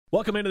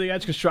Welcome into the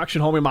Edge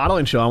Construction Home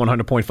Remodeling Show on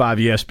 100.5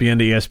 ESPN,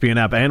 the ESPN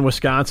app, and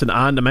Wisconsin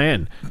On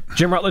Demand.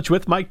 Jim Rutledge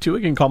with Mike Tewey.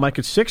 You can call Mike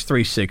at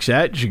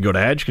 636-EDGE. You can go to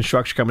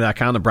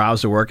edgeconstructioncompany.com to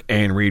browse the work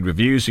and read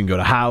reviews. You can go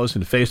to House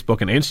and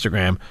Facebook and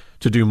Instagram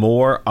to do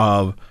more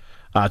of,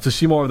 to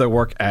see more of their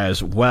work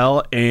as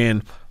well.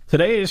 And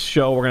today's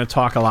show, we're going to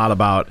talk a lot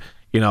about,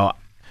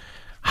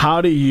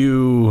 how do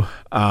you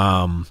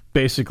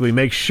basically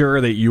make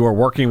sure that you are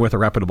working with a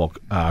reputable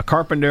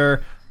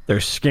carpenter.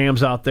 There's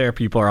scams out there.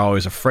 People are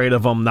always afraid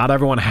of them. Not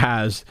everyone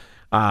has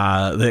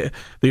the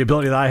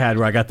ability that I had,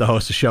 where I got to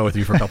host a show with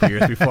you for a couple of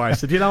years before. I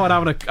said, you know what,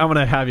 I'm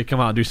gonna have you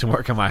come out and do some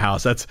work in my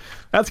house. That's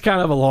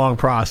kind of a long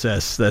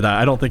process that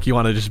I don't think you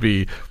want to just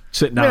be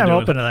sitting down. Yeah, I'm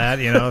doing. Open to that.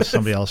 If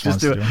somebody else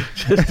wants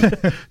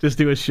to. Just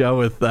do a show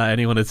with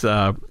anyone that's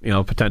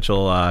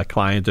potential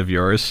client of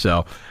yours.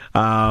 So,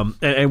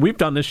 and we've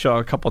done this show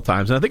a couple of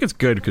times, and I think it's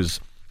good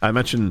because I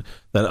mentioned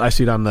that I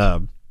see it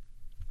on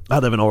I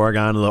live in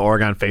Oregon, the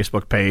Oregon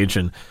Facebook page,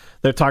 and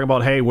they're talking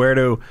about, hey, where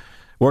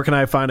can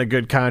I find a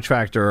good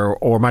contractor,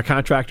 or my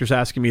contractor's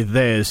asking me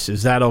this,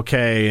 is that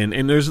okay?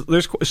 And there's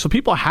so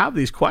people have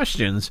these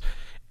questions,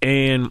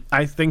 and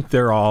I think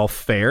they're all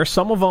fair.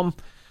 Some of them,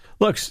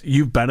 look,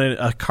 you've been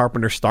a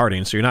carpenter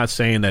starting, so you're not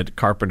saying that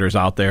carpenters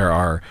out there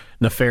are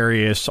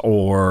nefarious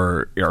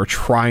or are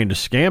trying to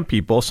scam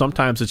people.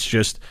 Sometimes it's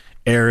just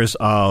errors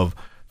of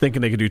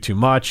thinking they can do too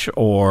much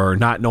or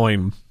not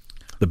knowing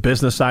the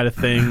business side of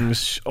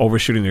things,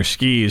 overshooting their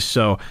skis.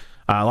 So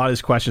a lot of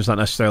these questions not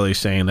necessarily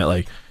saying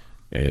that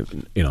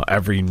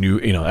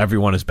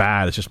everyone is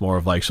bad. It's just more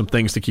of like some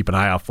things to keep an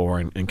eye out for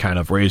and kind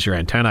of raise your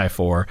antennae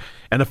for.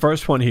 And the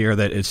first one here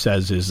that it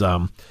says is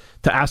to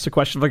ask the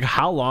question of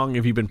how long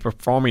have you been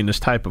performing this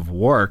type of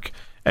work?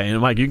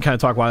 And Mike, you can kind of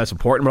talk why that's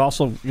important, but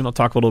also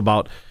talk a little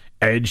about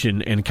Edge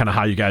and kind of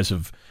how you guys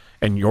have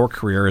and your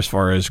career as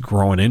far as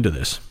growing into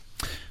this.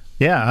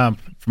 Yeah,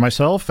 for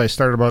myself, I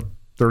started about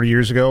 30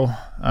 years ago.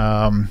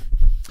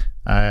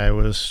 I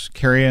was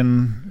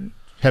carrying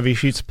heavy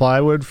sheets of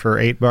plywood for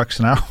 $8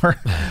 an hour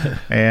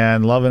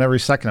and loving every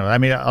second of it. I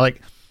mean,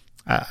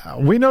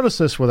 we noticed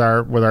this with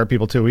our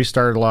people too. We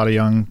started a lot of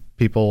young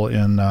people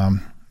in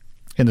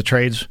the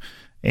trades,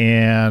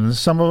 and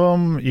some of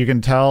them you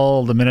can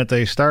tell the minute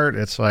they start,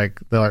 it's like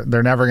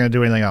they're never going to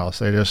do anything else.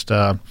 They just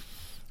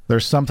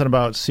there's something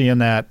about seeing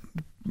that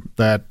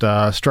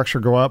structure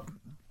go up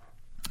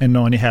and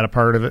knowing you had a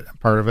part of it,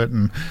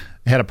 and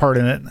had a part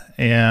in it.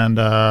 And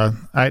I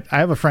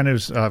have a friend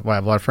who's I have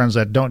a lot of friends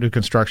that don't do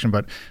construction,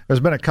 but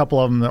there's been a couple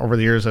of them over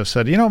the years I've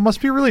said, it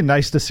must be really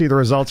nice to see the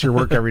results of your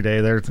work every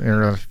day.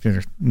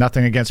 There's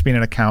nothing against being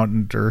an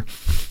accountant,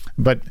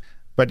 but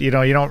you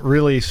don't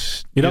really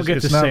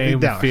get the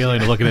same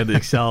feeling looking at the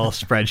Excel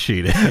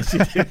spreadsheet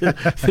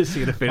to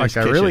see the finished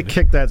kitchen. I really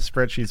kicked that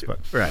spreadsheet, but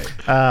right.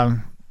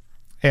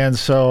 And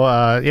so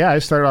I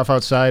started off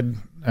outside,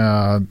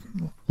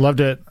 loved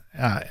it.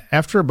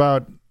 After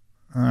about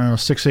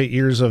 6-8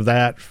 years of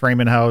that,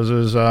 framing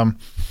houses,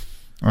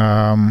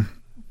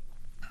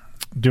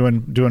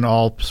 doing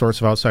all sorts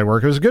of outside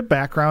work. It was a good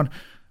background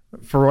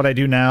for what I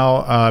do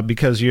now,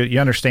 because you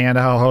understand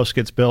how a house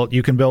gets built.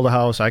 You can build a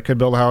house. I could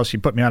build a house. You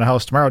put me on a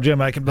house tomorrow, Jim,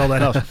 I can build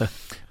that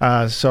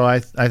house. So I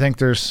think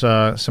there's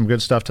some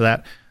good stuff to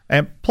that.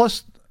 And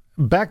plus,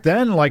 back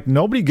then,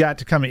 nobody got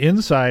to come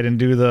inside and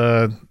do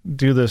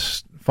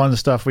this fun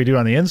stuff we do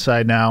on the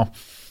inside now.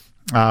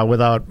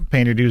 Without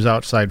paying your dues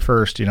outside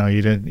first. You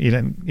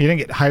didn't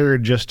get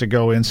hired just to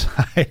go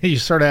inside. You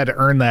sort of had to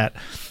earn that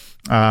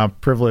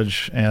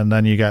privilege, and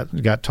then you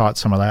got taught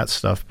some of that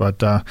stuff.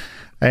 But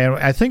and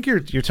I think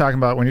you're talking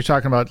about, when you're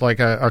talking about like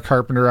a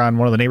carpenter on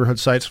one of the neighborhood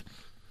sites.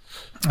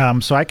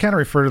 So I kind of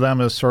refer to them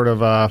as sort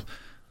of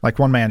like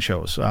one-man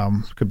shows.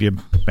 Could be a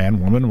man,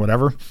 woman,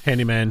 whatever.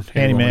 Handyman.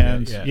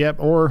 Yeah. Yep.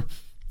 Or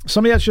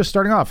somebody that's just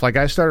starting off. Like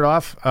I started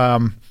off.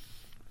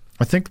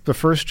 I think the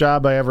first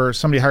job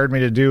somebody hired me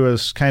to do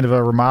as kind of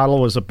a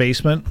remodel was a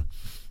basement.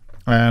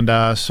 And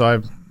so I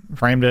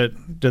framed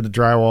it, did the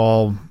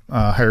drywall,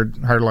 hired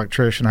an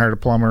electrician, hired a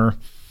plumber,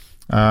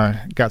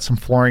 got some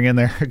flooring in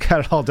there,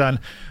 got it all done.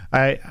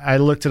 I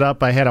looked it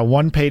up. I had a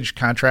one-page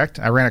contract.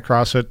 I ran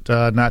across it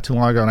not too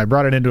long ago, and I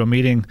brought it into a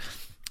meeting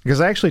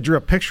because I actually drew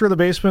a picture of the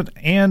basement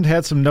and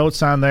had some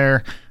notes on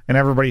there, and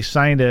everybody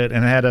signed it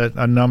and had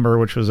a number,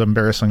 which was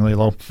embarrassingly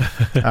low.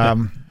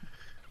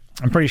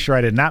 I'm pretty sure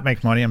I did not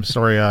make money. I'm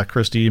sorry,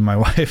 Christy, my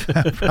wife,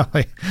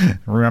 probably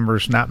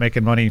remembers not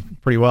making money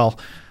pretty well.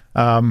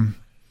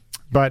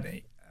 But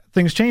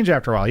things change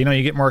after a while.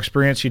 You get more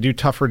experience. You do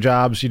tougher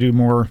jobs. You do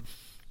more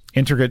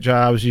intricate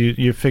jobs.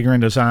 You figure in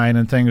design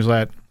and things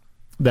that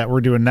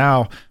we're doing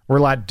now. We're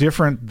a lot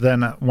different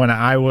than when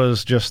I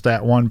was just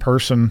that one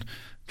person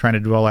trying to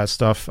do all that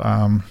stuff.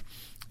 And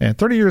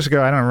 30 years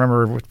ago, I don't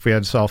remember if we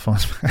had cell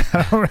phones.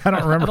 I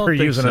don't remember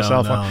using a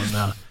cell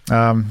phone.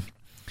 No.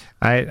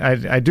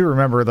 I do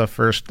remember the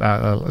first,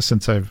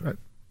 since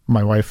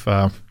my wife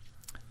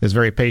is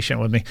very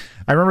patient with me.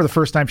 I remember the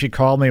first time she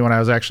called me when I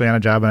was actually on a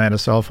job and I had a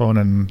cell phone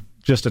and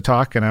just to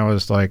talk, and I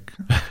was like,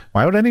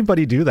 why would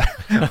anybody do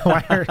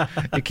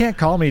that? You can't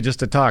call me just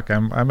to talk.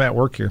 I'm at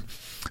work here.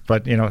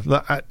 But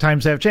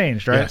times have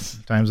changed, right? Yes.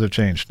 Times have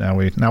changed. Now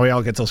we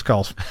all get those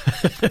calls.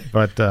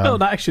 But no,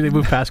 not actually. They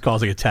moved past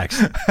calls to get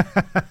text.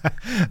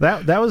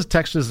 that was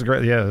text is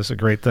it's a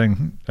great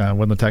thing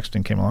when the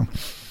texting came along.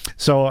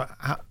 So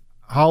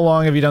how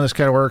long have you done this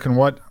kind of work, and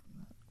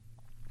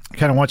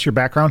what's your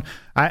background?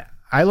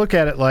 I look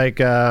at it like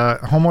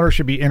homeowners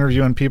should be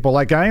interviewing people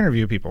like I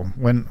interview people.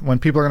 When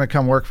people are going to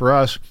come work for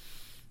us,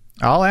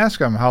 I'll ask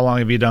them, how long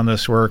have you done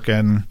this work,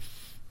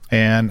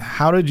 and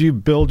how did you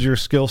build your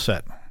skill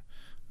set?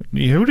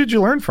 Who did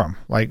you learn from?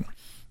 Like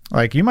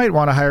you might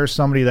want to hire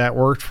somebody that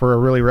worked for a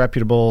really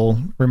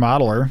reputable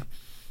remodeler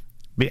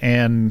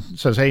and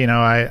says, hey,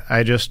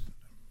 I just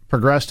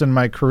progressed in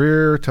my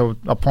career to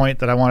a point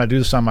that I want to do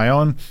this on my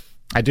own.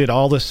 I did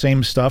all the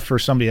same stuff for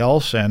somebody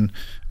else, and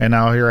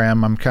now here I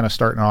am. I'm kind of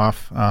starting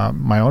off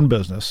my own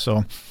business.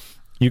 So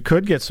you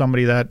could get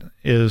somebody that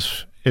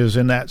is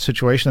in that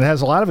situation that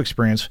has a lot of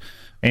experience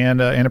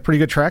and a pretty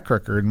good track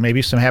record,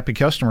 maybe some happy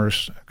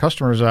customers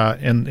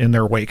in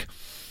their wake.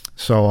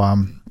 So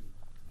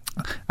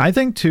I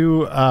think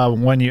too,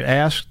 when you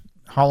ask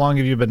how long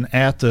have you been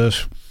at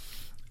this,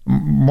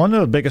 one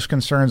of the biggest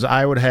concerns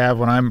I would have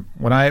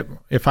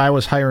if I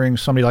was hiring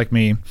somebody like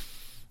me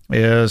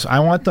is I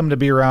want them to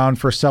be around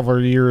for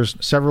several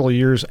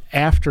years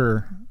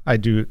after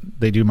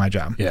they do my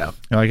job. Yeah.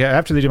 Like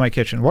after they do my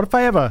kitchen. What if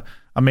I have a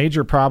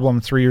major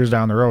problem 3 years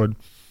down the road?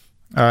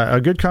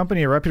 A good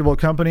company, a reputable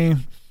company,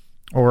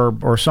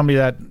 or somebody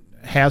that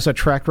has a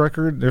track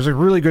record, there's a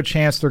really good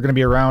chance they're going to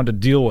be around to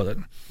deal with it.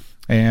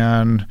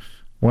 And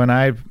when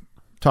I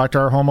talk to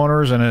our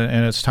homeowners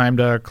and it's time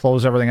to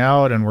close everything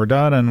out and we're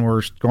done and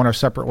we're going our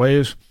separate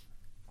ways,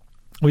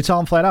 we tell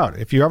them flat out,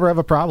 if you ever have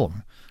a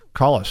problem,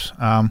 call us.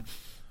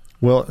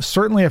 Well,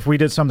 certainly if we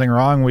did something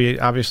wrong, we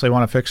obviously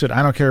want to fix it.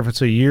 I don't care if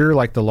it's a year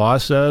like the law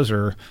says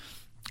or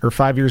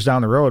 5 years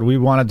down the road. We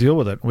want to deal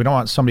with it. We don't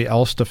want somebody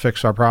else to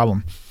fix our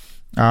problem.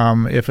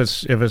 If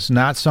it's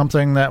not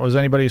something that was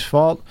anybody's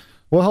fault,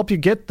 we'll help you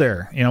get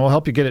there. We'll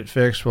help you get it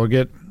fixed. We'll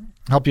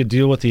help you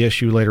deal with the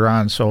issue later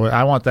on. So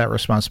I want that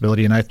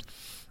responsibility. And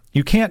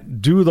you can't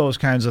do those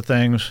kinds of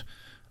things.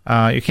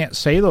 You can't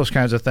say those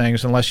kinds of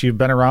things unless you've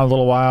been around a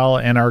little while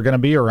and are going to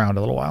be around a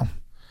little while.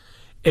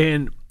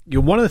 And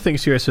one of the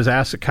things here, it says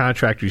ask the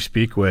contractor you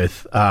speak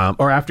with,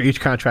 or after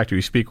each contractor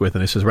you speak with,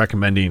 and it says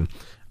recommending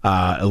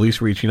at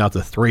least reaching out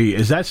to 3.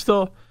 Is that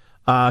still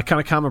kind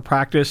of common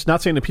practice?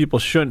 Not saying that people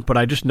shouldn't, but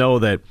I just know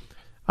that,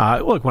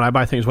 look, when I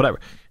buy things, whatever,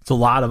 it's a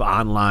lot of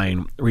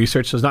online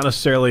research. So it's not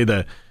necessarily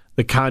the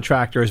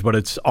contractors, but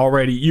it's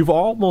already, you've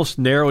almost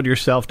narrowed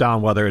yourself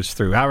down, whether it's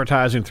through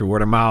advertising, through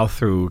word of mouth,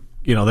 through,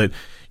 that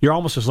you're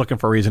almost just looking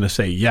for a reason to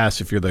say yes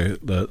if you're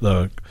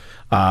the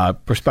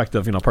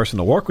prospective person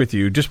to work with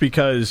you, just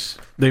because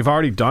they've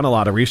already done a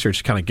lot of research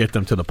to kind of get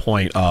them to the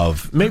point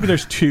of maybe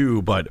there's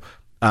 2, but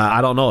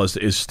I don't know.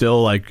 Is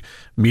still like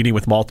meeting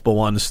with multiple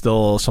ones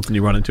still something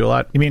you run into a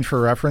lot? You mean for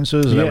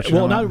references? Yeah.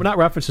 Well, not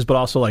references, but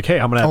also like, hey,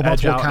 I'm going to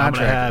edge out. I'm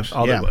going to have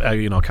all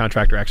the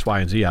contractor X, Y,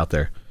 and Z out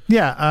there.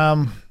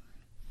 Yeah.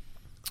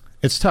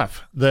 It's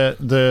tough.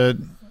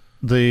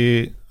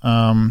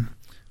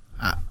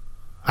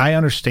 I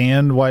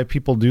understand why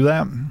people do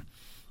that.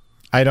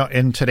 I don't.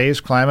 In today's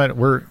climate,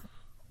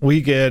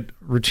 we get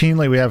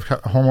routinely. We have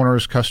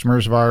homeowners,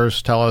 customers of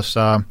ours tell us.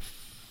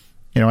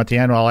 At the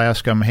end, I'll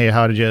ask them, "Hey,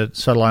 how did you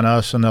settle on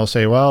us?" And they'll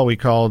say, "Well, we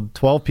called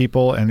 12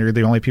 people, and you're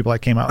the only people that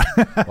came out."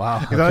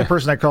 Wow. You're the only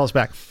person that calls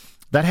back.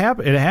 It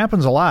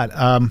happens a lot.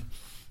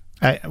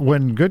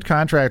 When good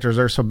contractors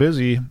are so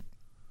busy,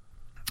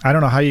 I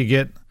don't know how you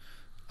get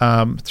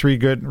 3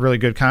 really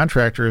good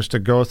contractors to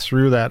go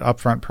through that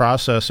upfront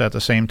process at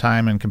the same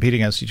time and compete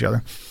against each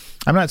other.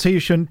 I'm not saying you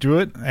shouldn't do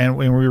it, and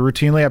we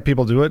routinely have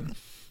people do it.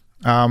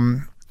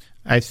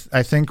 I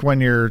think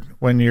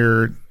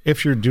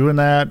if you're doing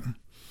that,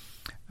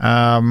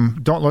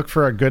 don't look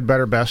for a good,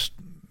 better, best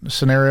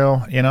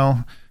scenario.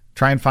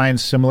 Try and find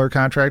similar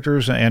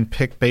contractors and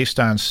pick based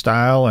on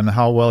style and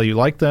how well you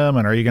like them,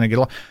 and are you going to get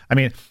along? I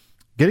mean,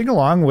 getting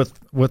along with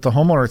the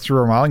homeowner through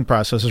a remodeling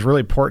process is really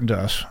important to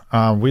us.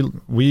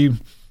 We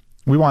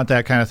want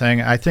that kind of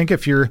thing. I think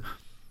if you're,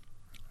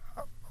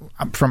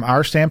 from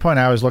our standpoint,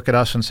 I always look at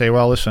us and say,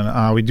 well,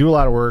 listen, we do a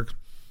lot of work.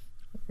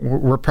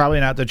 We're probably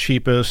not the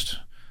cheapest.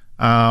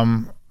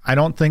 I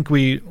don't think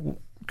we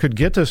could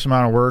get this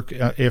amount of work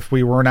if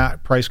we were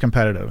not price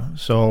competitive.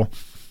 So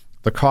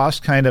the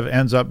cost kind of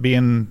ends up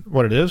being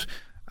what it is.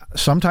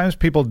 Sometimes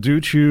people do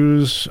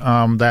choose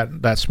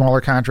that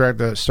smaller contract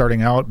that's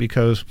starting out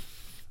because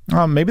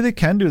maybe they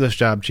can do this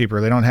job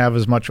cheaper. They don't have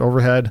as much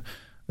overhead.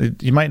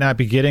 You might not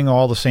be getting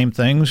all the same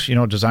things,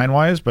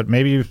 design-wise, but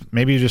maybe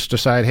you just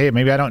decide, hey,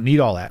 maybe I don't need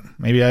all that.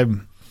 Maybe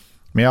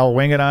I'll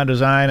wing it on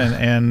design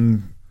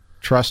and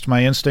trust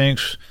my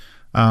instincts.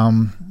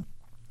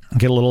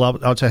 Get a little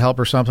outside help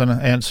or something.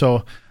 And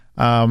so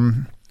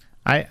I've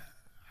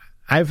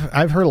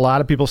heard a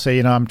lot of people say,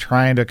 I'm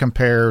trying to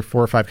compare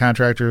 4 or 5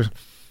 contractors.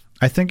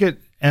 I think it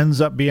ends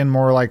up being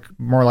more like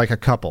a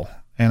couple.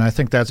 And I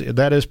think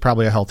that is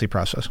probably a healthy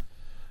process.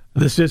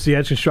 This is the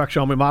Edge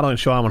Construction Home Remodeling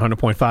Show on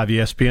 100.5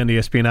 ESPN, the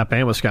ESPN app,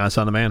 and Wisconsin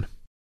On Demand.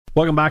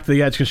 Welcome back to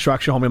the Edge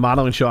Construction Home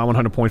Remodeling Show on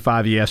 100.5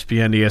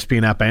 ESPN, the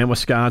ESPN app, and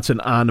Wisconsin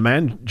On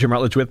Demand. Jim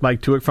Rutledge with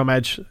Mike Tuick from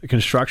Edge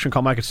Construction.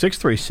 Call Mike at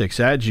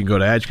 636-EDGE. You can go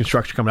to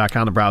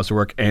edgeconstructioncompany.com to browse the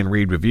work and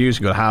read reviews.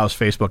 You can go to House,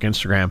 Facebook,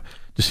 Instagram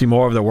to see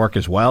more of their work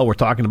as well. We're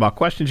talking about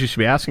questions you should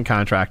be asking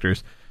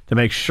contractors to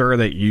make sure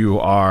that you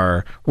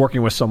are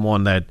working with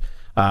someone that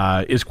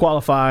is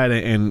qualified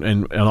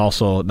and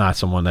also not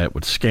someone that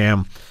would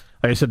scam.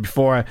 Like I said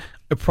before, I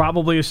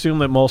probably assume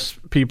that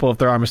most people, if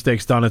there are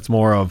mistakes done, it's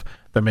more of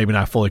they're maybe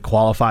not fully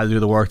qualified to do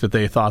the work that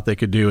they thought they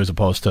could do as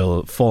opposed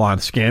to full-on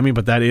scamming,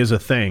 but that is a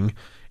thing.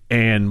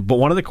 But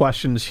one of the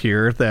questions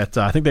here that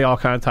I think they all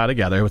kind of tie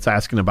together, it's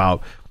asking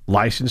about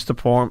license to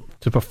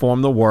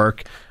perform the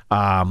work,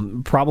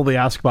 probably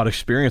ask about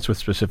experience with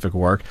specific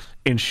work,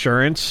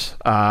 insurance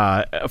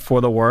for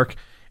the work,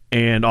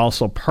 and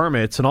also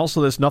permits. And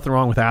also there's nothing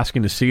wrong with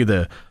asking to see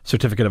the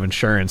certificate of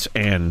insurance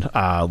and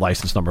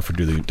license number for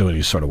doing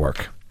these sort of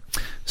work.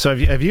 So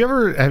have you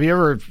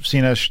ever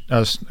seen we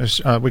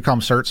call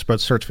them certs,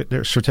 but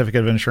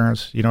certificate of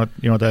insurance? You know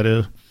what that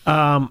is?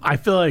 I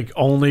feel like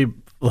only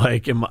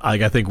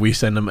I think we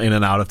send them in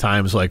and out of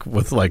times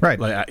with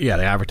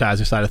the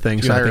advertising side of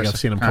things. So I think I've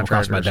seen them come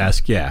across my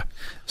desk. Yeah.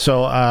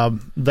 So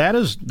that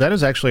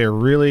is actually a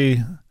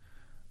really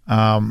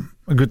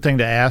a good thing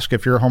to ask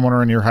if you're a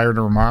homeowner and you're hired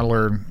a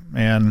remodeler,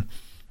 and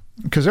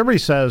because everybody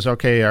says,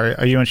 okay,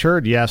 are you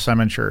insured? Yes, I'm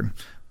insured.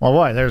 Well,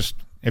 why?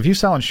 If you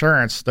sell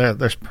insurance,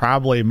 there's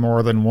probably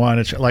more than one.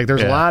 It's like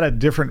there's a lot of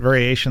different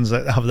variations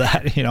of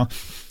that,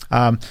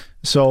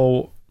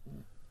 So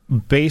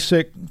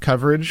basic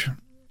coverage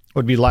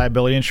would be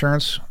liability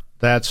insurance.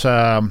 That's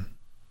if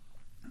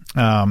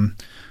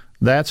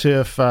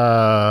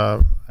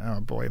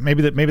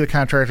maybe the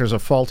contractor has a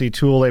faulty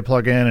tool they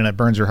plug in and it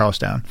burns your house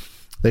down.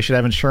 They should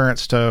have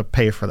insurance to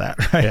pay for that,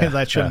 right?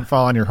 That shouldn't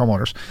fall on your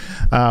homeowners.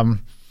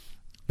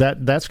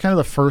 That's kind of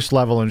the first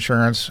level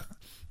insurance.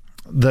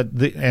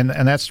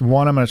 And that's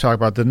one I'm going to talk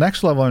about. The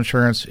next level of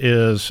insurance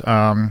is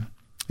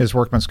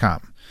workman's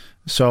comp.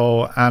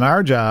 So on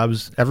our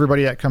jobs,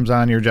 everybody that comes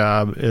on your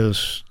job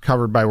is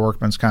covered by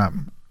workman's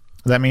comp.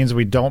 That means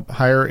we don't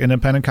hire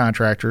independent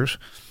contractors.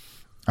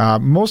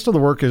 Most of the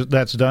work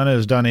that's done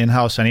is done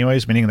in-house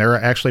anyways, meaning they're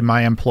actually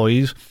my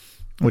employees,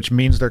 which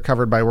means they're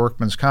covered by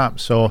workman's comp.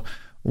 So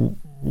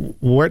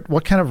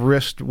what kind of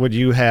risk would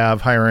you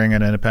have hiring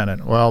an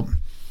independent? Well,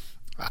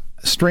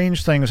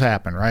 strange things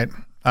happen, right?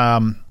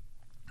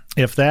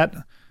 If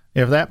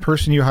that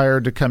person you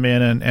hired to come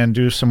in and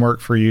do some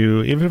work for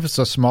you, even if it's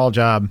a small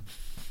job,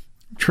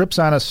 trips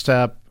on a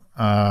step,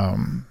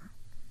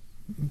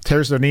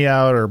 tears their knee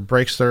out or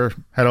breaks their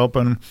head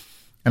open,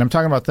 and I'm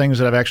talking about things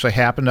that have actually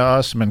happened to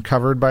us and been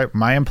covered by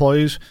my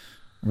employees.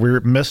 We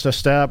missed a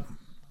step,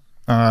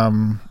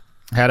 had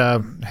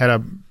a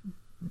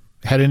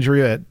head injury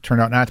that turned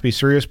out not to be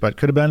serious, but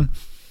could have been.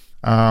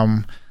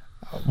 One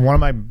of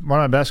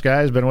my best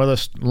guys, been with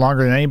us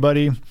longer than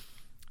anybody,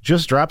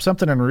 just dropped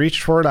something and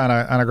reached for it on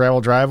a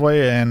gravel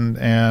driveway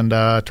and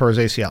tore his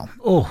ACL.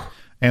 Oh,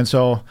 and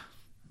so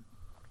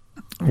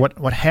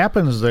what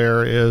happens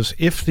there is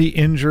if the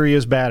injury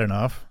is bad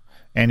enough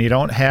and you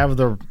don't have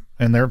they're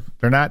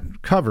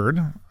not covered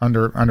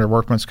under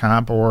workman's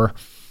comp, or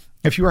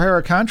if you hire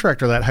a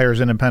contractor that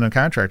hires independent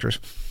contractors,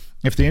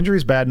 if the injury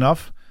is bad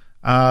enough,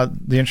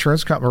 the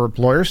insurance company or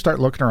lawyers start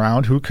looking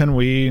around who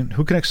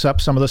can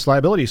accept some of this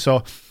liability.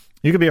 So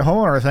you could be a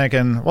homeowner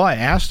thinking, well, I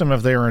asked them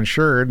if they were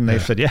insured and they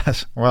said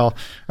yes. Well,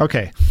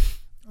 okay.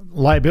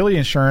 Liability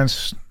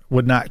insurance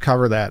would not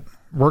cover that.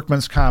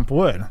 Workman's comp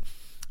would,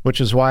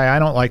 which is why I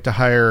don't like to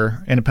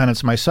hire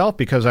independents myself,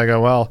 because I go,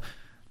 well,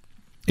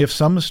 if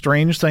some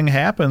strange thing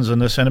happens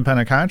and this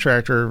independent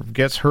contractor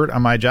gets hurt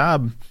on my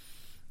job,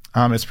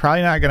 it's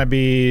probably not going to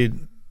be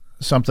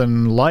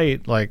something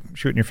light like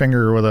shooting your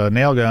finger with a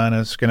nail gun.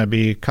 It's going to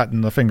be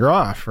cutting the finger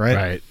off, right?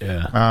 Right,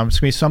 yeah. It's going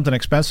to be something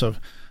expensive.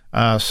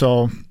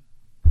 So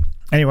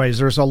anyways,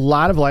 there's a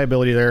lot of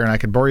liability there, and I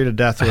could bore you to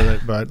death with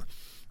it, but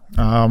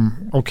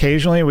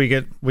occasionally we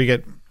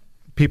get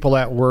people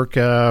that work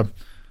in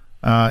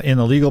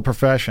the legal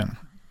profession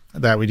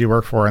that we do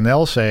work for, and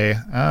they'll say,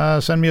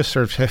 send me a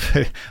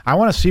certificate. I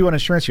want to see what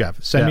insurance you have.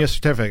 Send me a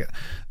certificate.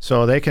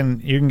 So you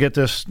can get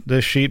this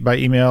sheet by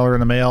email or in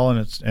the mail, and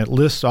it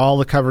lists all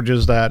the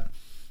coverages that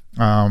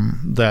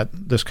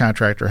this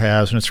contractor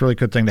has, and it's a really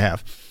good thing to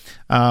have.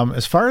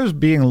 As far as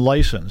being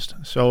licensed,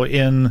 so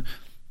in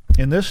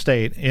this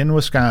state, in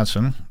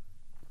Wisconsin,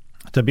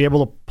 to be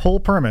able to pull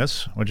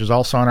permits, which is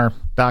also on our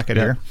docket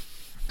here,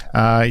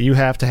 you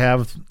have to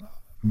have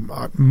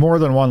more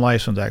than one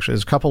license, actually.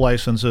 There's a couple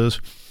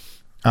licenses.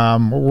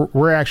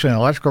 We're actually an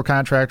electrical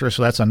contractor,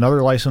 so that's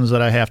another license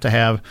that I have to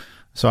have.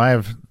 So I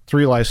have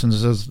 3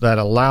 licenses that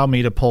allow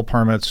me to pull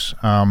permits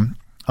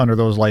under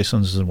those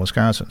licenses in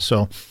Wisconsin.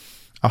 So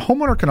a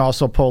homeowner can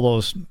also pull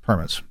those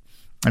permits.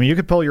 I mean, you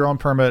could pull your own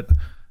permit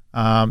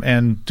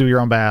and do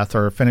your own bath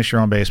or finish your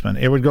own basement.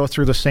 It would go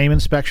through the same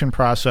inspection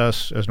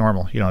process as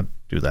normal.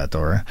 do that,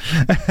 though. Right?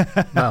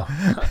 No.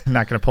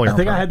 Not going to pull your I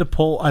think own I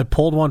permit. I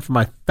pulled one for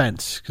my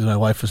fence because my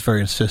wife was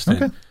very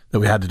insistent that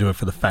we had to do it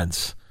for the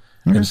fence.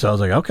 And so I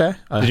was like, okay.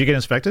 Did you get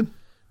inspected?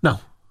 No.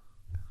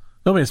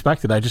 Nobody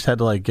inspected. I just had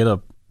to like get a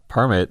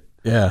permit.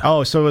 Yeah.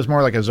 Oh, so it was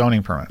more like a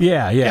zoning permit.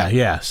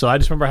 Yeah. So I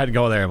just remember I had to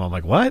go there and I'm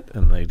like, what?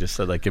 And they just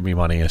said, like, give me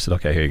money. And I said,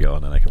 okay, here you go.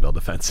 And then I can build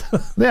the fence.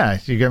 Yeah,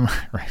 you get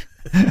right.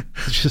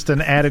 It's just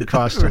an added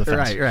cost to the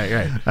fence.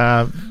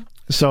 Right.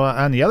 So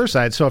on the other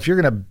side, so if you're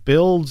going to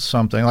build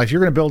something, like if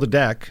you're going to build a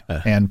deck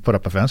and put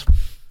up a fence,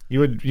 you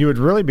would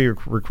really be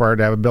required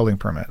to have a building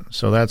permit.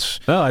 So that's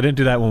no, I didn't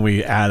do that when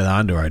we added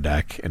onto our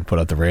deck and put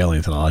up the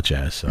railings and all that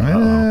jazz. So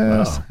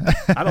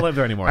I don't live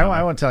there anymore.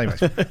 I won't tell you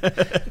much.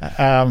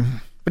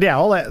 But yeah,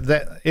 all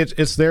that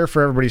it's there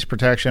for everybody's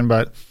protection.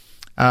 But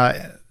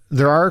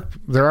there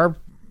are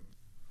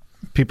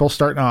people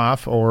starting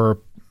off, or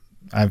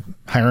I've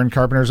hiring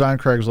carpenters on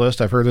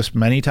Craigslist. I've heard this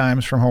many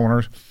times from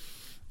homeowners.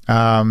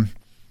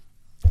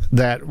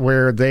 That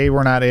where they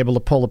were not able to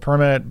pull the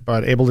permit,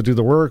 but able to do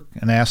the work,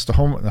 and asked the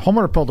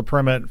homeowner pulled the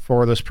permit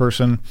for this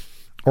person,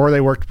 or they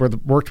worked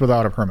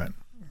without a permit.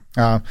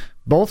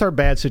 Both are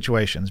bad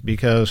situations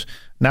because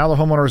now the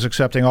homeowner is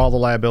accepting all the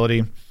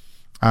liability.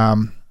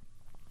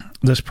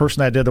 This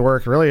person that did the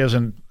work really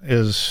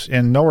is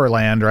in nowhere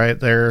land, right?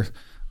 They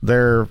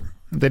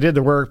did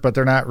the work, but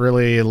they're not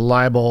really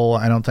liable,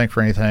 I don't think,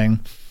 for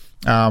anything.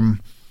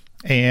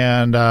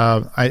 And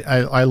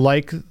I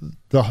like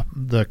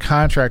the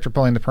contractor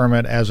pulling the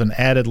permit as an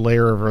added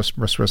layer of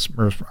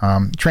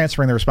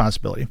transferring the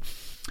responsibility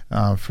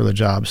for the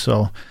job.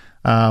 So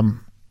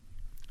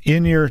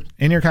in your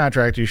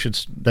contract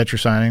that you're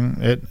signing,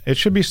 it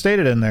should be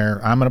stated in there,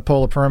 I'm going to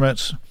pull the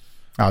permits.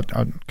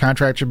 A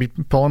contractor should be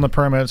pulling the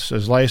permits,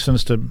 is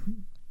licensed to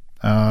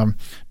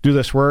do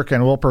this work,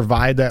 and we'll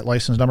provide that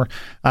license number.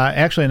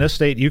 Actually, in this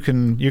state, you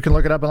can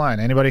look it up online.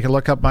 Anybody can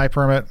look up my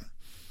permit,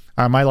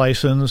 my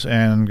license,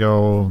 and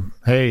go,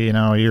 hey,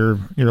 you're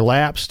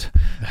lapsed.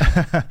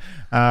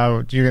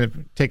 You're going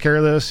to take care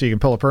of this, so you can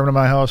pull a permit in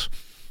my house.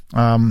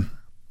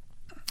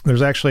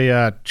 There's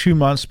actually 2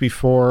 months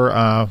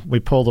before we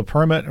pull the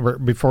permit,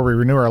 before we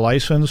renew our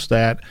license,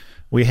 that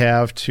we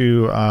have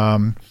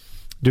to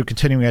do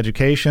continuing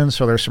education.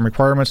 So there's some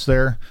requirements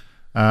there.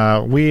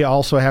 We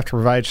also have to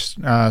provide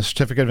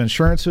certificate of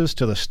insurances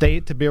to the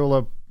state to be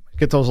able to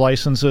get those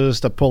licenses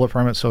to pull the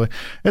permit. So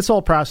it's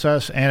all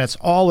process, and it's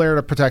all there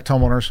to protect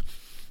homeowners,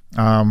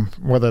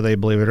 whether they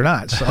believe it or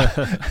not,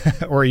 so,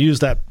 or use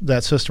that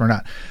system or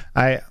not.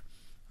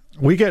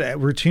 We get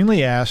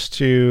routinely asked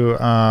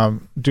to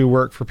do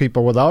work for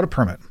people without a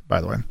permit, by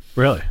the way.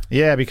 Really?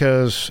 Yeah,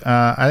 because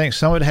I think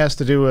some of it has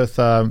to do with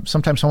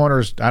sometimes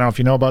homeowners, I don't know if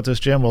you know about this,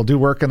 Jim, will do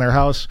work in their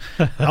house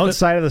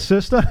outside of the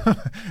system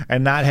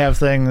and not have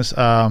things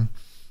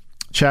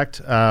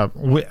checked.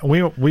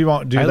 We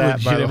won't do that. I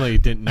legitimately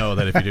didn't know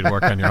that if you did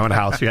work on your own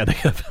house, you had to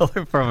get a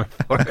building permit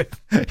for it.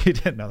 You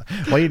didn't know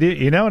that. Well, you do.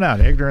 You know now.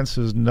 Ignorance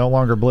is no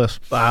longer bliss.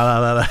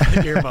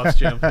 Earmuffs,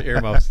 Jim.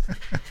 Earmuffs.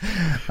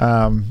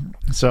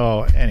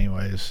 So,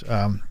 anyways,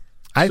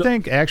 I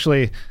think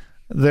actually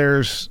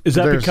there's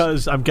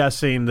because I'm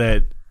guessing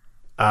that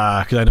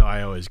because I know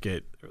I always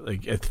get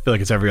like I feel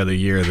like it's every other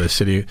year the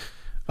city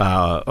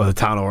or the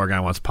town of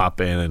Oregon wants to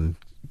pop in and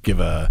give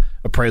a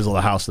appraisal of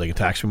the house so they can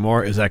tax me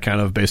more. Is that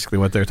kind of basically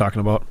what they're talking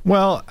about?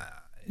 Well,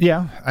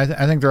 yeah,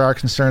 I think there are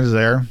concerns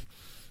there,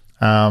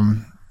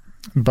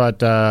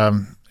 but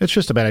it's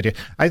just a bad idea.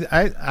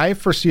 I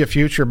foresee a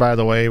future, by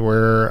the way,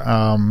 where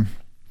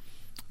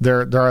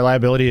there are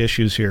liability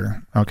issues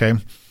here. Okay,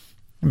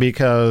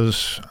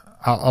 because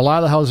a lot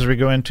of the houses we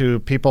go into,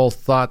 people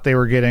thought they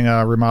were getting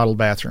a remodeled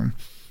bathroom,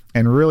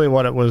 and really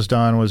what it was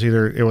done was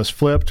either it was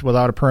flipped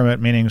without a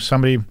permit, meaning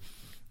somebody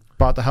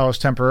bought the house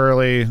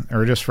temporarily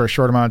or just for a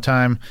short amount of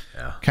time,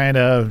 kind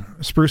of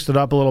spruced it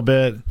up a little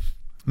bit,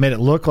 made it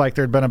look like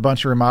there'd been a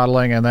bunch of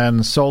remodeling, and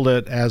then sold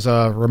it as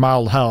a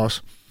remodeled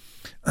house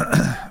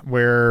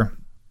where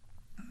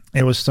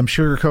it was some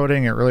sugar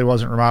coating. It really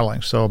wasn't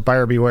remodeling. So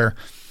buyer beware.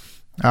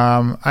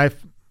 I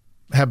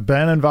have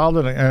been involved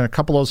in a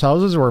couple of those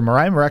houses where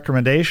my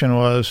recommendation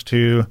was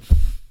to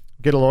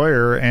get a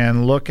lawyer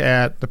and look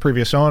at the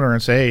previous owner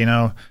and say,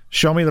 hey,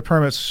 show me the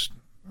permits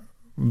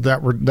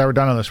that were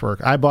done on this work.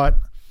 I bought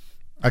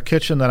a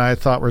kitchen that I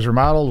thought was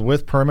remodeled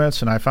with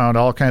permits, and I found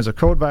all kinds of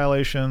code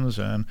violations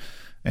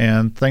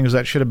and things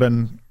that should have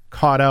been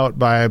caught out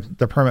by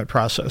the permit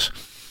process.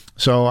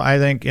 So I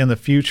think in the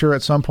future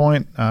at some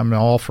point, I'm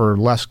all for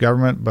less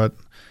government, but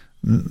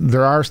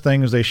there are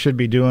things they should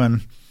be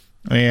doing,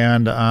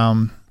 and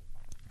I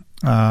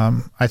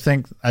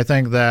think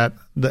that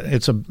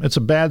it's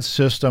a bad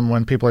system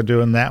when people are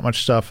doing that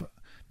much stuff,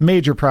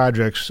 major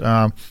projects,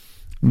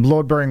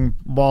 load-bearing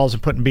walls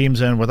and putting beams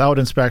in without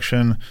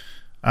inspection,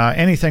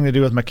 anything to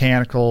do with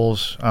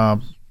mechanicals,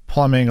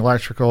 plumbing,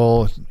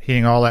 electrical,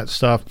 heating, all that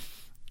stuff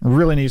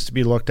really needs to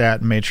be looked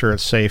at and made sure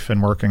it's safe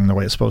and working the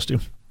way it's supposed to.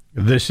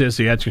 This is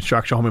the Edge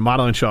Construction Home and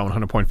Modeling Show on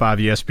 100.5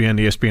 ESPN,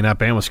 the ESPN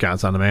app, and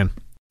Wisconsin On Demand.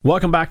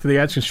 Welcome back to the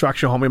Edge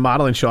Construction Home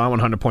Remodeling Show on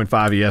 100.5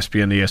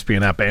 ESPN, the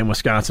ESPN app, and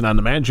Wisconsin On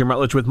Demand. Jim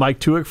Rutledge with Mike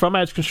Tuick from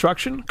Edge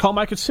Construction. Call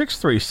Mike at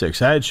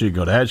 636-EDGE. You can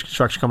go to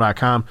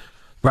edgeconstruction.com,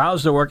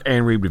 browse their work,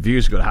 and read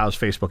reviews. Go to House,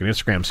 Facebook, and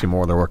Instagram to see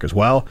more of their work as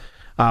well.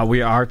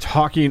 We are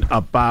talking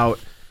about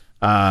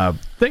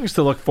things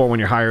to look for when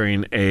you're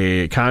hiring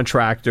a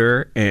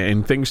contractor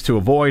and things to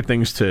avoid,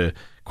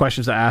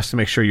 questions to ask to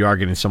make sure you are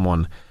getting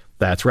someone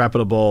that's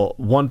reputable.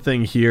 One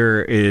thing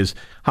here is,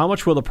 how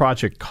much will the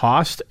project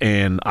cost?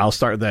 And I'll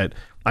start that.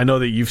 I know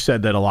that you've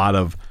said that a lot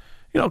of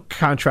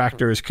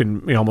contractors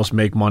can almost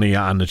make money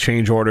on the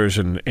change orders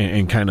and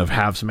kind of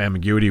have some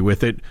ambiguity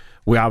with it.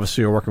 We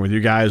obviously are working with you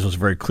guys. It was a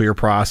very clear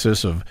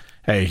process of,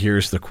 hey,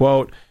 here's the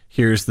quote,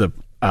 here's the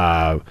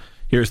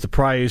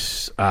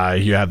price.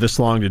 You have this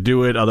long to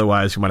do it.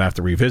 Otherwise, you might have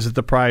to revisit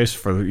the price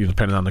for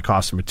depending on the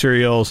cost of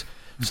materials.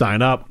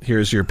 Sign up.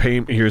 Here's your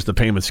Here's the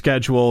payment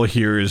schedule.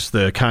 Here's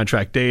the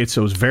contract date.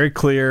 So it was very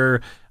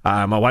clear.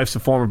 My wife's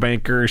a former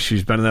banker.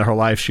 She's been in there her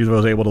life. She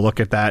was able to look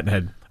at that and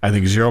had, I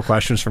think, zero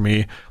questions for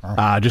me,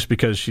 just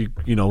because she,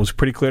 was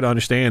pretty clear to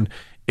understand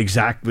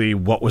exactly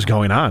what was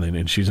going on,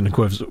 and she's an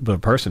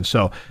inquisitive person.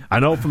 So I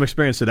know from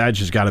experience that Edge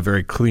has got a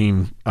very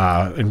clean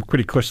and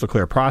pretty crystal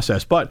clear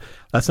process, but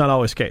that's not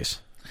always the case.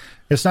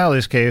 It's not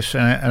always the case,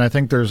 and I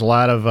think there's a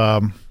lot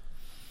of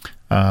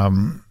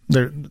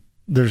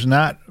there's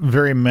not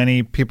very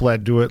many people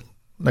that do it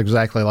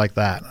exactly like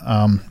that.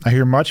 I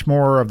hear much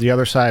more of the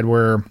other side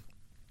where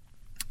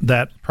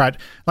that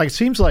project, it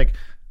seems like,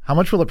 how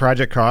much will the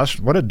project cost?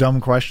 What a dumb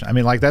question. I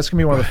mean, that's going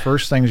to be one of the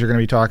first things you're going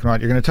to be talking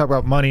about. You're going to talk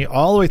about money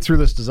all the way through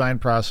this design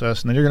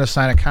process, and then you're going to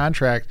sign a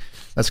contract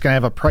that's going to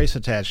have a price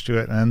attached to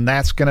it, and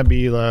that's going to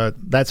be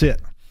that's it.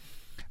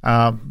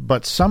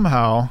 But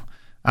somehow,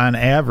 on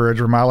average,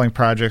 remodeling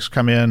projects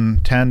come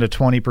in 10 to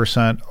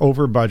 20%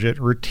 over budget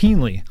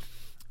routinely.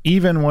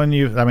 Even when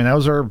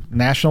those are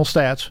national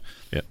stats.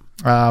 Yep.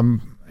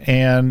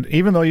 And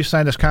even though you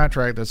signed this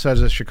contract that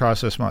says it should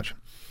cost this much,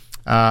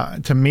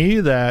 to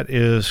me, that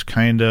is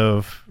kind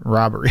of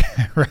robbery,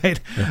 right?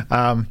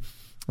 Yeah.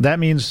 That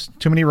means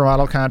too many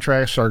remodel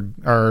contracts too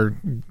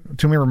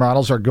many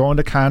remodels are going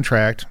to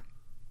contract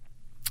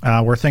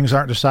where things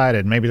aren't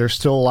decided. Maybe there's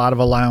still a lot of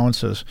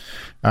allowances.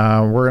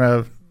 We're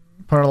going to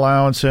put an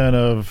allowance in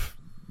of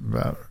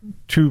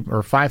 $2,000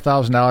 or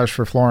 $5,000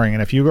 for flooring,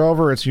 and if you go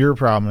over, it's your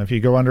problem. If you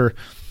go under,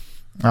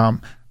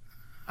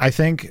 I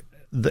think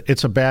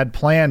it's a bad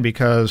plan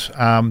because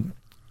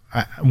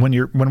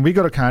when we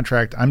go to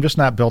contract, I'm just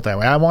not built that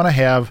way. I want to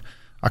have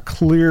a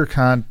clear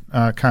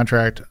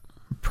contract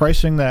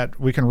pricing that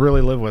we can really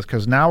live with,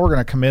 because now we're going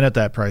to come in at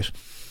that price.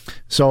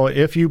 So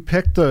if you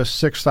pick the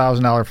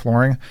 $6,000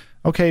 flooring,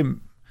 okay,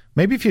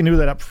 maybe if you knew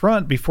that up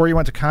front before you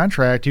went to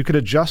contract, you could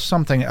adjust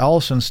something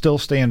else and still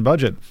stay in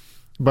budget.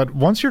 But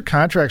once your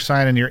contract's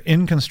signed and you're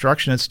in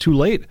construction, it's too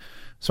late.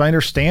 So I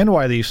understand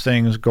why these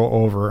things go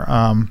over.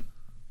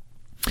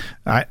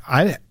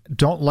 I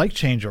don't like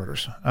change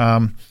orders.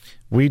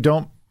 We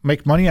don't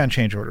make money on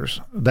change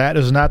orders. That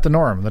is not the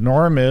norm. The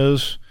norm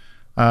is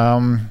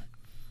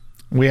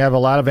we have a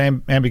lot of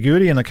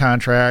ambiguity in the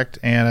contract,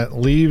 and it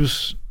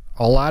leaves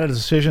a lot of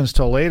decisions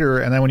till later.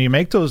 And then when you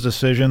make those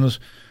decisions,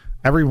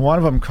 every one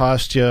of them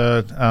costs you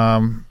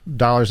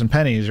dollars and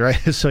pennies, right?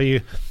 So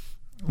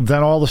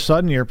then all of a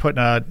sudden you're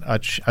putting a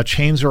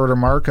change order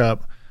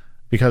markup,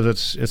 because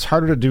it's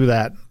harder to do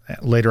that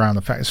later on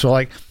the fact. So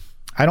I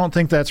don't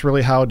think that's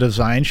really how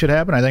design should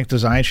happen. I think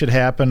design should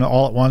happen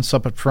all at once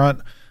up at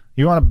front.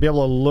 You want to be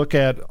able to look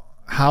at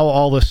how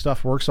all this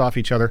stuff works off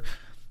each other,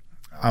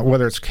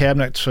 whether it's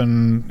cabinets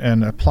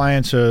and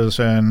appliances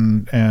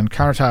and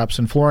countertops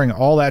and flooring.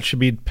 All that should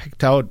be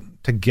picked out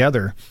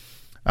together.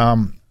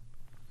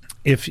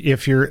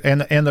 If you're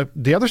and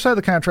the other side of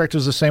the contract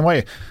is the same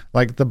way.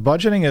 The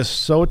budgeting is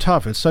so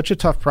tough. It's such a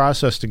tough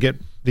process to get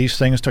these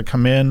things to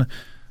come in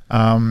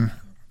on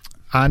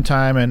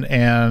time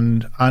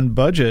and on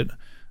budget,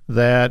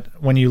 that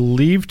when you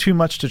leave too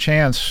much to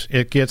chance,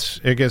 it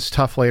gets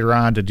tough later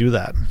on to do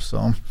that.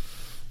 So,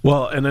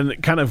 well, and then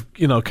kind of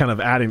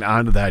adding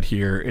on to that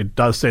here, it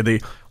does say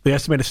the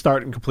estimated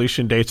start and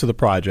completion dates of the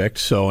project.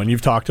 So, and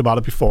you've talked about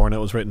it before, and it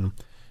was written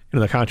in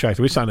the contract.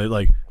 We signed it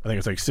I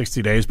think it's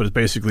 60 days, but it's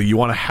basically you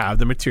want to have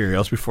the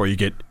materials before you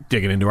get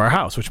digging into our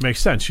house, which makes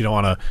sense. You don't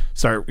want to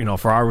start,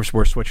 for ours,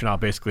 we're switching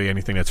out basically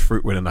anything that's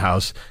fruitwood in the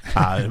house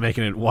and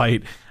making it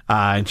white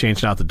and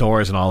changing out the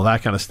doors and all of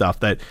that kind of stuff.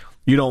 That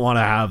you don't want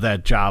to have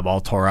that job all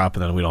tore up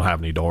and then we don't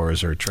have any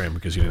doors or trim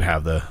because you didn't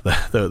have the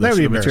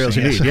materials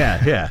you need.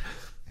 Yeah.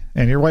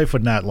 And your wife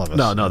would not love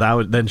us.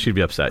 No, then she'd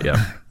be upset.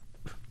 Yeah.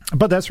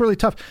 But that's really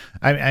tough.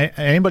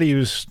 Anybody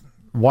who's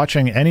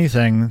watching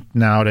anything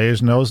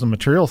nowadays knows the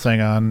material thing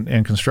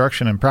in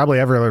construction, and probably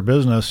every other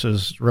business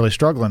is really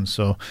struggling.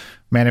 So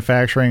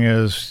manufacturing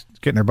is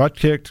getting their butt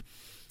kicked.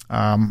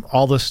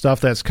 All this stuff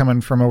that's coming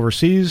from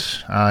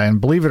overseas,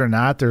 and believe it or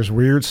not, there's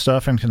weird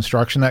stuff in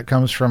construction that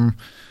comes from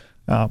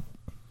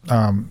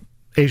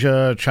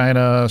Asia,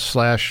 China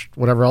 /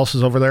 whatever else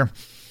is over there.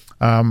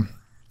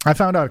 I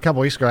found out a couple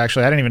weeks ago,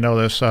 actually, I didn't even know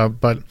this,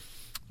 but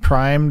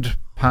primed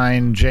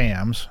pine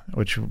jambs,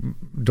 which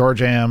door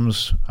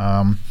jambs.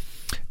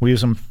 We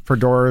use them for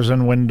doors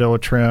and window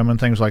trim and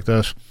things like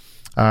this.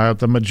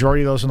 The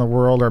majority of those in the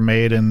world are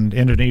made in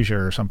Indonesia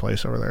or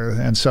someplace over there.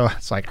 And so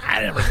it's like,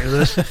 I never knew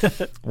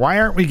this. Why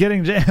aren't we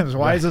getting jams?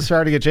 Why is this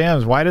hard to get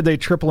jams? Why did they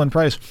triple in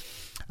price?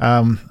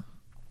 And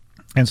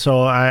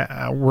so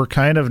we're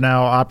kind of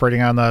now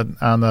operating on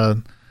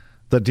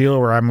the deal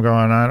where I'm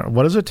going,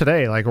 what is it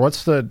today? Like,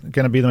 what's going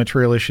to be the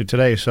material issue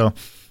today? So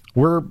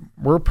we're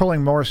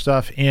pulling more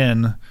stuff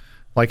in.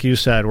 Like you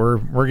said,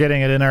 we're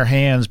getting it in our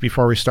hands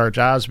before we start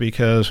jobs,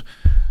 because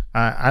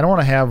I don't want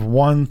to have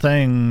one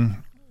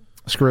thing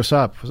screw us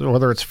up,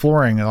 whether it's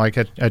flooring. Like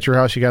at your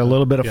house, you got a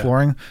little bit of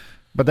flooring,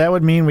 but that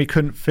would mean we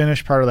couldn't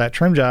finish part of that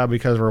trim job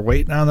because we're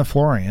waiting on the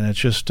flooring, and it's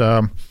just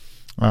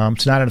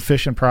it's not an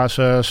efficient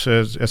process.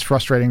 It's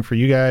frustrating for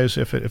you guys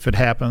if it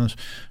happens,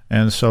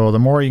 and so the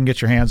more you can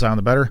get your hands on,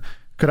 the better.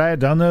 Could I have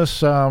done this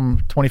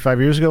 25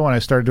 years ago when I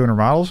started doing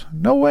remodels?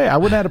 No way. I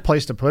wouldn't have had a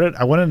place to put it.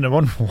 I wouldn't have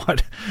known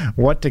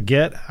what to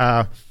get.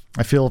 I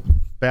feel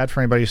bad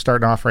for anybody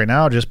starting off right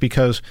now, just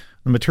because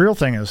the material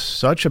thing is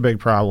such a big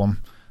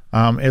problem.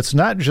 It's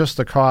not just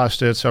the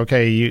cost. It's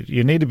okay.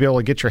 You need to be able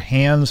to get your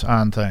hands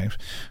on things,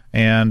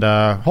 and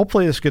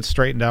hopefully this gets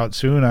straightened out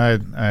soon. I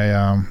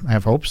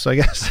have hopes, I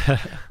guess.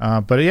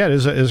 But yeah, it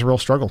is a real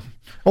struggle.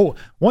 Oh,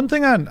 one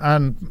thing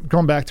on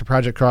going back to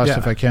project cost,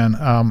 if I can,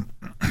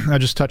 I'll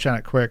just touch on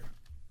it quick.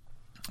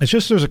 It's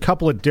just there's a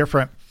couple of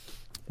different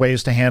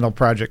ways to handle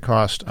project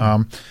cost.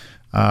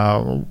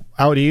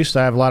 Out east,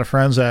 I have a lot of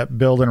friends that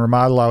build and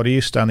remodel out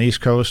east on the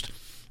East Coast,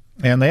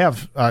 and they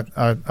have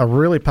a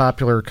really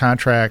popular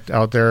contract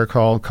out there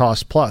called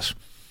Cost Plus.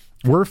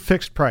 We're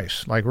fixed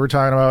price. Like, we're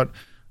talking about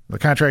the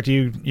contract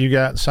you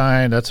got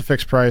signed, that's a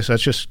fixed price.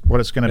 That's just what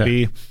it's going to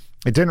be.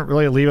 It didn't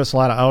really leave us a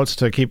lot of outs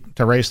to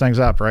raise things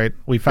up, right?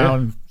 We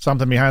found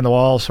something behind the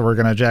wall, so we're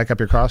going to jack up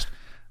your cost.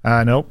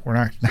 Nope, we're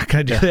not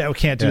going to do that. We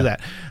can't do that.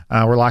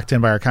 We're locked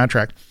in by our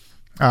contract.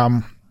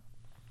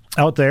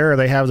 Out there,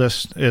 they have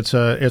this.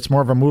 It's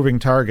more of a moving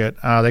target.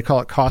 They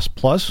call it Cost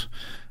Plus,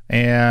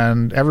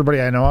 and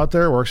everybody I know out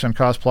there works on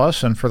Cost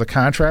Plus. And for the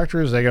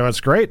contractors, they go, "It's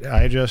great.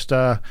 I just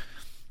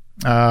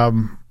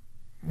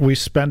we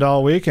spend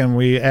all week and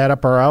we add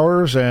up our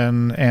hours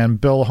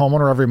and bill a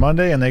homeowner every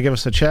Monday, and they give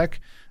us a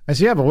check." I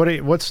said, "Yeah,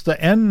 but what's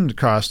the end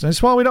cost?" And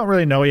it's, "Well, we don't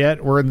really know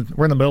yet. We're in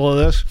the middle of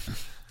this.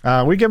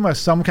 We give them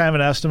some kind of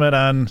an estimate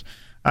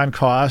on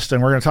cost,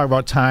 and we're going to talk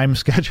about time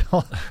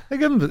schedule." You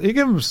give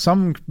them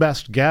some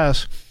best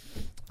guess.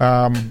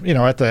 At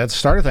the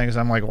start of things,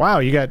 I'm like, wow,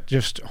 you got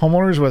just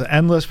homeowners with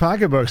endless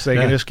pocketbooks. They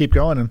can just keep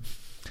going,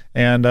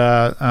 and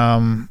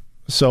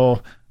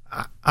so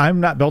I'm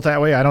not built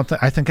that way.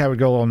 I think I would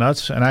go a little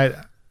nuts, and I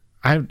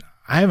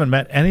haven't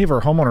met any of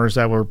our homeowners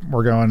that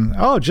were going,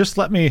 "Oh, just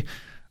let me.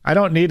 I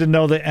don't need to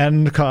know the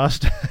end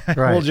cost.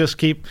 Right. We'll just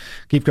keep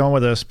going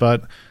with this."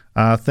 But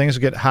things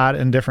get hot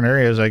in different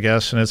areas, I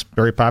guess, and it's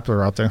very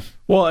popular out there.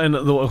 Well, and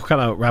we'll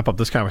kind of wrap up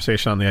this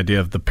conversation on the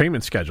idea of the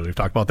payment schedule. We've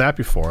talked about that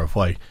before. Of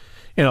like,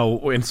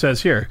 it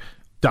says here,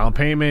 down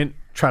payment,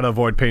 try to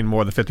avoid paying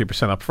more than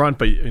 50% up front.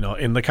 But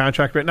in the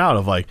contract written out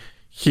of like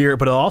here,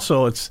 but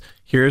also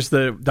here's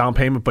the down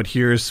payment, but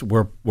here's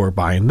we're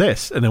buying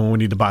this, and then when we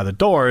need to buy the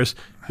doors,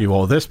 you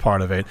owe this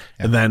part of it,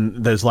 and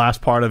then there's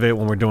last part of it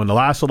when we're doing the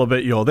last little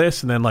bit, you owe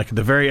this, and then like at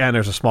the very end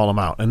there's a small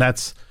amount, and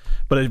that's.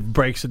 But it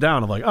breaks it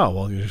down of like, oh,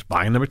 well, you're just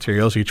buying the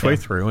materials each way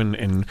through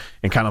and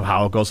kind of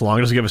how it goes along.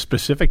 It doesn't give a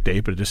specific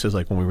date, but it just says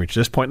like when we reach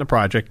this point in the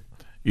project,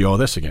 you owe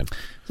this again.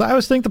 So I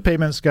always think the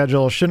payment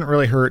schedule shouldn't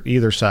really hurt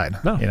either side.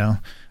 No.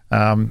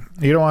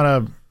 You don't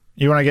want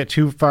to get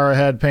too far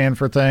ahead paying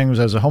for things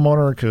as a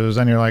homeowner, because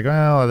then you're like,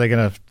 well, are they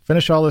going to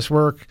finish all this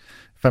work?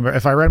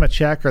 If I write them a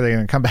check, are they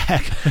going to come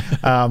back?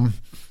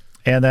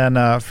 And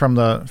then from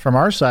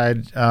our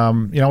side,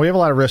 we have a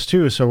lot of risk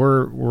too. So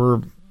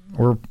we're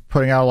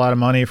putting out a lot of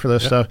money for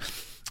this stuff.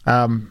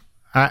 I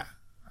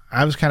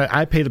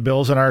pay the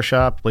bills in our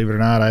shop, believe it or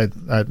not.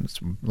 It's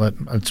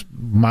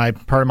my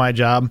part of my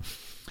job,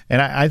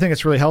 and I think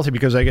it's really healthy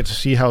because I get to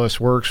see how this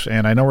works,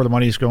 and I know where the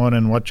money's going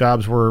and what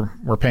jobs we're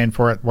paying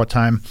for at what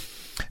time.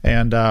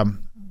 And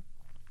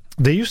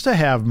they used to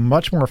have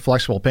much more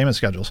flexible payment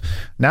schedules.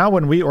 Now,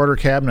 when we order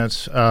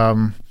cabinets,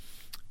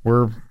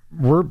 we're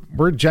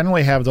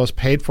generally have those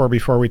paid for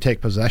before we take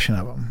possession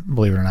of them,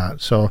 believe it or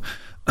not. So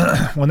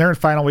when they're in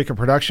final week of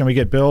production, we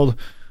get billed.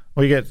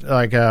 We get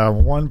like a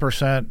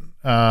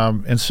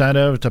 1%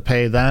 incentive to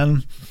pay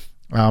then.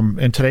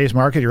 In today's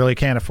market, you really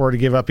can't afford to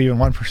give up even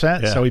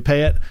 1%, so we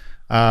pay it.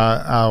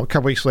 A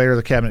couple weeks later,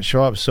 the cabinets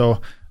show up. So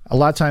a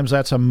lot of times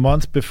that's a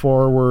month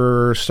before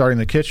we're starting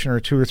the kitchen, or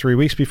 2 or 3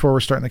 weeks before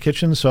we're starting the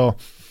kitchen. So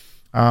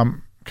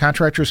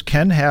contractors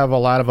can have a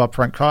lot of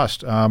upfront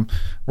cost.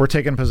 We're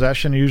taking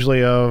possession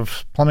usually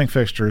of plumbing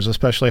fixtures,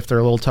 especially if they're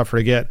a little tougher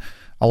to get.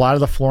 A lot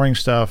of the flooring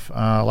stuff,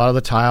 a lot of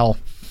the tile.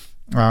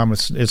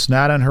 It's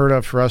not unheard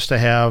of for us to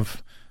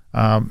have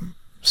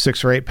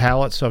 6 or 8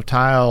 pallets of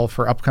tile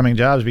for upcoming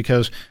jobs,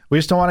 because we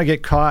just don't want to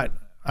get caught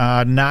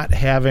not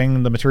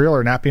having the material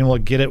or not being able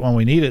to get it when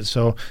we need it.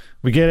 So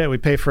we get it, we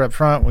pay for it up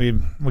front, we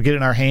get it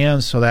in our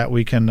hands so that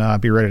we can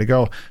be ready to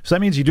go. So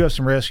that means you do have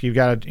some risk. You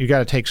got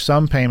to take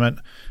some payment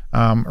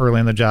early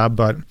in the job,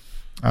 but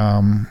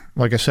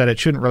like I said, it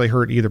shouldn't really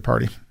hurt either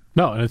party.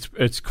 No, and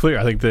it's clear.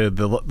 I think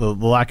the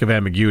lack of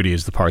ambiguity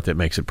is the part that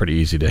makes it pretty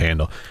easy to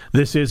handle.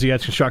 This is the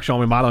Edge Construction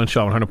Home Remodeling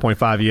Show on 100.5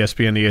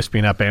 ESPN, the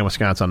ESPN app, and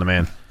Wisconsin On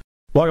Demand.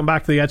 Welcome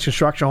back to the Edge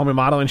Construction Home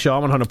Remodeling Show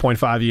on 100.5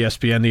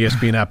 ESPN, the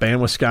ESPN app,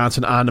 and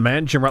Wisconsin On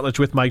Demand. Jim Rutledge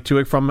with Mike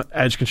Tuick from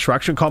Edge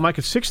Construction. Call Mike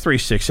at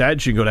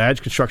 636-EDGE. You can go to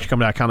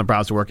edgeconstructioncompany.com to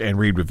browse the work and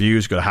read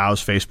reviews. Go to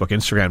House, Facebook,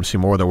 Instagram to see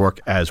more of their work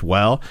as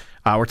well.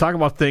 We're talking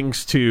about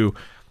things to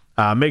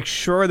make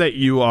sure that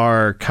you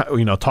are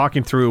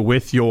talking through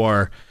with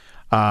your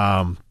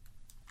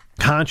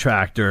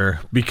contractor,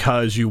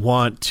 because you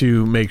want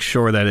to make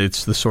sure that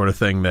it's the sort of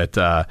thing that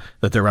they're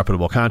a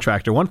reputable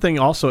contractor. One thing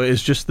also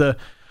is just the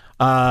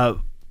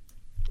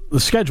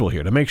schedule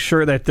here, to make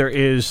sure that there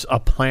is a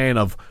plan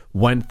of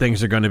when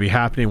things are going to be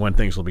happening, when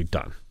things will be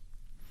done.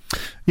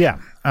 Yeah.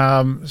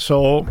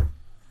 So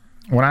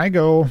when I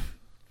go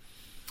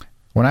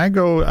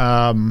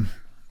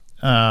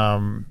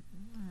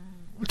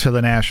to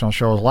the national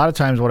shows, a lot of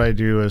times what I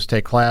do is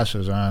take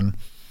classes on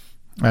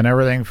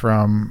everything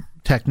from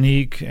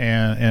technique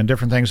and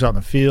different things out in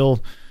the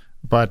field.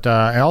 But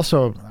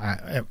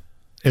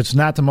it's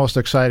not the most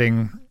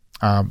exciting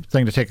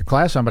thing to take a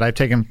class on, but I've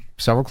taken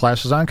several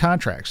classes on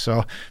contracts.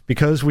 So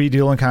because we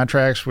deal in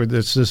contracts, with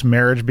this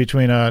marriage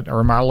between a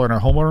remodeler and a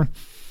homeowner,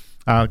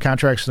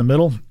 contracts in the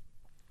middle.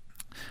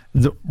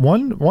 The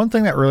one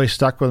thing that really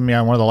stuck with me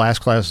on one of the last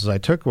classes I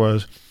took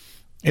was,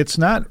 it's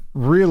not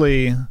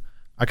really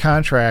a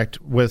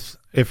contract with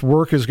if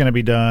work is going to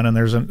be done and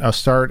there's a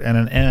start and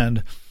an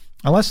end,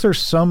 unless there's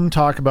some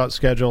talk about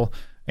schedule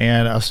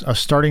and a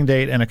starting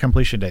date and a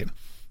completion date.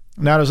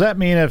 Now, does that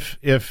mean if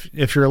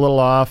you're a little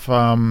off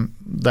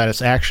that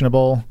it's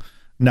actionable?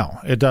 No,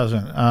 it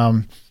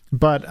doesn't.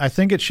 But I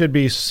think it should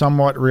be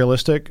somewhat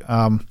realistic.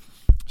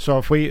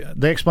 So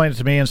they explained it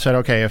to me and said,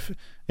 okay,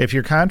 if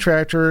you're a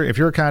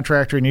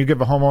contractor and you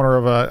give a homeowner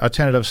of a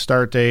tentative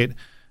start date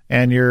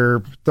and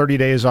you're 30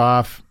 days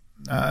off,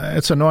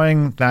 it's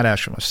annoying, not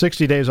actionable.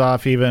 60 days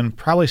off even,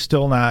 probably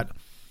still not.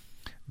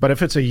 But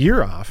if it's a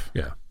year off,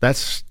 yeah,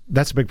 that's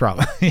a big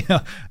problem.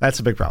 That's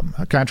a big problem.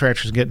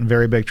 Contractors get in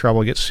very big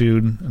trouble, get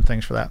sued and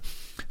things for that.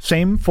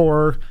 Same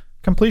for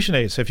completion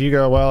dates. If you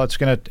go, well, it's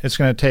gonna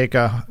take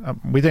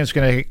we think it's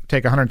gonna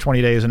take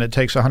 120 days and it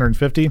takes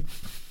 150.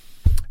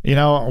 We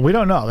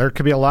don't know. There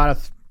could be a lot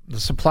of the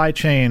supply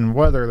chain,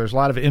 weather. There's a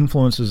lot of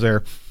influences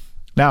there.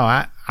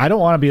 Now, I don't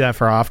want to be that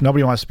far off.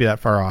 Nobody wants to be that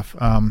far off.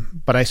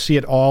 But I see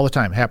it all the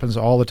time. It happens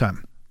all the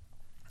time.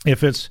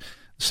 If it's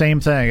same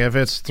thing, if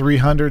it's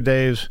 300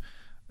 days,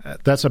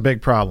 that's a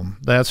big problem.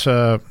 That's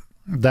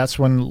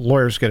when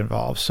lawyers get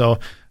involved. So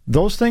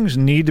those things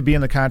need to be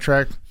in the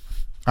contract.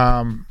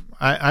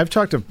 I've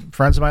talked to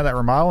friends of mine that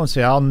remodel and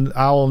say,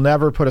 I'll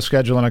never put a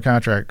schedule in a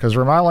contract because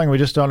remodeling, we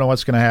just don't know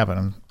what's going to happen.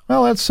 And,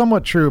 well, that's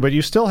somewhat true, but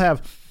you still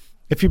have,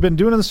 if you've been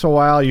doing this a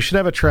while, you should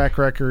have a track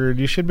record.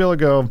 You should be able to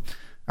go,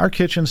 our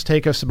kitchens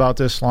take us about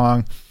this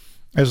long.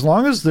 As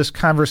long as this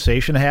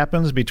conversation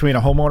happens between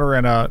a homeowner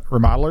and a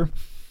remodeler,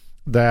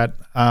 that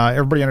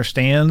everybody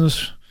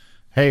understands,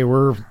 hey,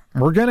 we're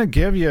going to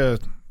give you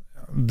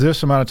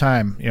this amount of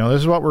time.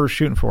 This is what we're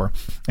shooting for.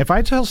 If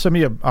I tell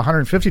somebody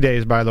 150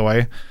 days, by the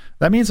way,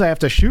 that means I have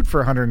to shoot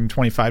for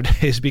 125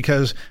 days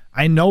because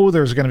I know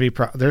there's going to be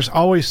there's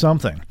always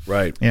something.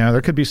 Right.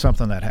 There could be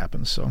something that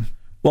happens. So.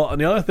 Well,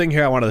 and the other thing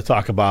here I wanted to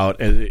talk about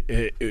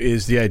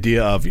is the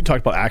idea of, you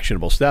talked about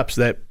actionable steps,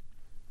 that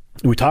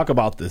we talk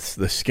about the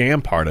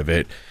scam part of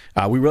it.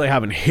 We really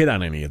haven't hit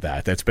on any of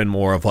that. That's been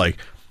more of like,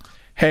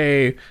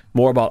 hey,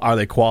 more about are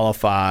they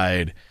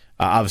qualified?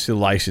 Obviously, the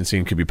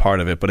licensing could be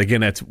part of it. But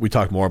again, we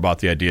talk more about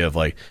the idea of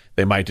like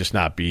they might just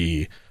not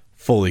be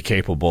fully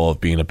capable of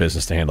being a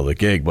business to handle the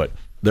gig. But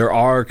there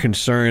are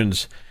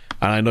concerns,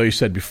 and I know you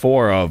said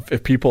before, of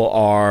if people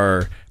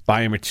are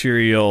buying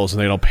materials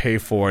and they don't pay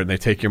for it and they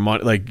take your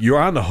money, like you're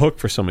on the hook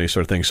for some of these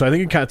sort of things. So I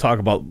think you kind of talk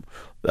about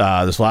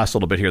this last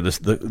little bit here,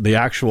 the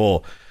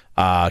actual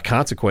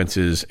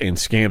consequences and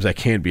scams that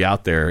can be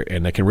out there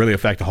and that can really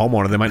affect a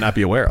homeowner they might not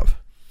be aware of.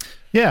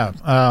 Yeah,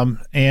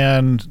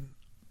 and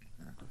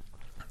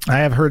I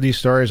have heard these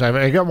stories.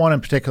 I got one in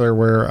particular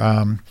where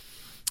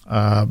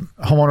a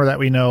homeowner that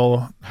we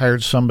know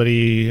hired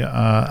somebody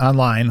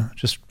online,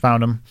 just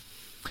found him,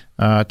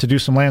 to do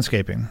some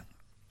landscaping.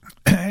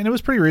 And it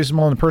was pretty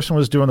reasonable, and the person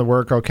was doing the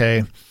work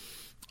okay.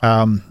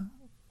 And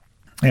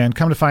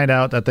come to find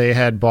out that they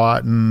had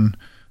bought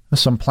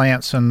some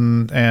plants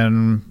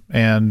and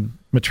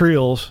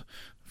materials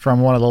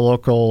from one of the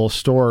local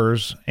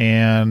stores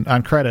and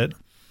on credit,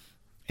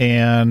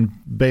 and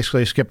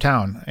basically skipped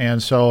town.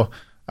 And so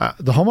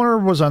the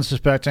homeowner was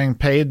unsuspecting,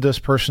 paid this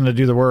person to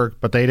do the work,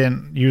 but they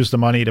didn't use the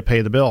money to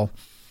pay the bill.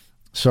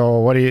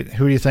 So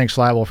who do you think's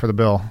liable for the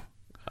bill?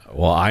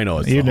 Well, I know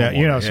it's you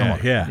know someone.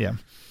 Yeah.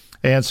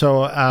 And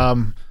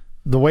so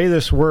the way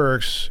this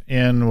works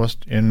in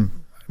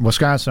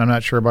Wisconsin, I'm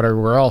not sure about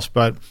everywhere else,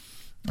 but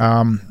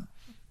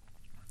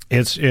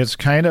it's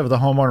kind of the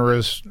homeowner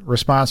is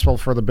responsible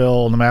for the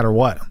bill no matter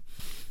what.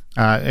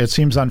 It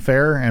seems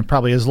unfair, and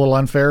probably is a little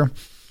unfair.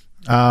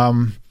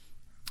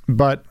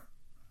 But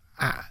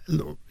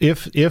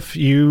if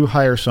you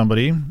hire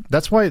somebody,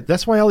 that's why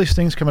all these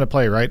things come into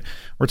play, right?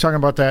 We're talking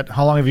about that.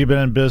 How long have you been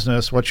in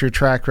business? What's your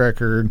track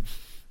record?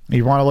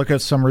 You want to look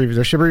at some reviews.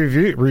 There should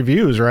be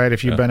reviews, right?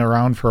 If you've been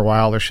around for a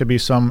while, there should be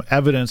some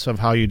evidence of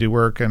how you do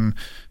work and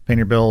paying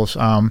your bills,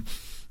 so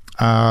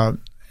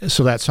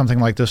that something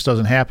like this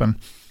doesn't happen.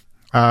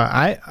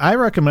 I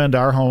recommend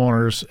our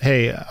homeowners,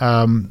 hey,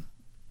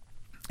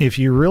 if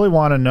you really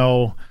want to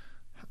know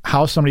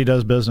how somebody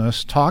does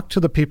business, talk to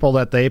the people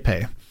that they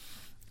pay.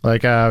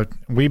 Like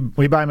we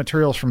buy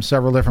materials from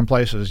several different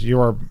places. You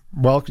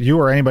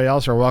or anybody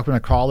else are welcome to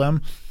call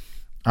them.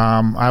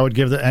 I would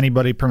give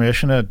anybody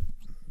permission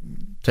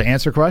to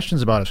answer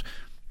questions about us.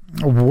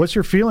 What's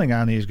your feeling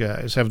on these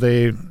guys? How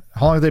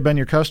long have they been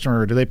your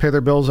customer? Do they pay their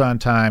bills on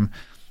time?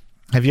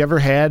 Have you ever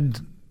had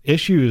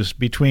issues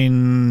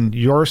between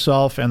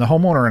yourself and the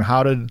homeowner, and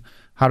how did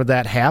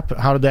that happen?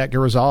 How did that get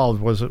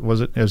resolved?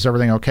 Is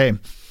everything okay?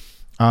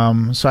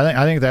 So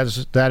I think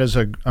that is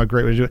a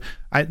great way to do it.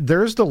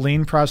 There's the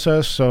lien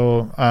process.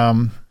 So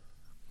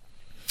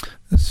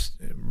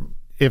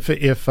if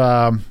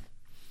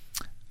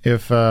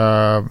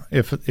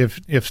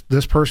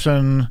this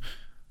person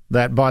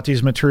that bought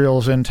these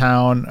materials in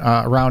town,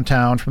 around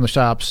town from the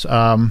shops,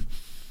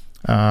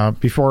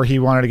 before he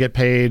wanted to get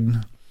paid,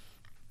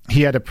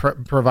 he had to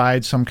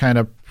provide some kind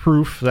of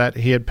proof that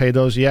he had paid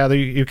those. Yeah,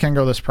 you can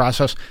go this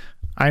process.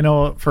 I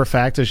know for a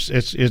fact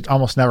it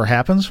almost never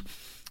happens.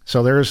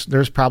 So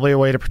there's probably a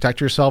way to protect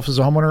yourself as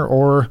a homeowner.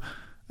 Or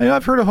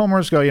I've heard of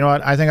homeowners go, you know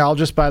what, I think I'll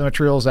just buy the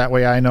materials, that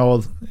way I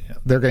know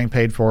they're getting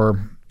paid for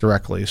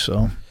directly.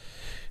 So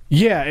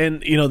yeah,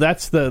 and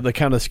that's the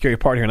kind of scary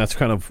part here, and that's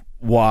kind of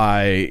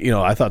why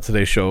I thought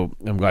today's show,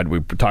 I'm glad we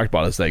talked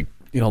about it, is like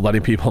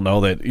letting people know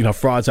that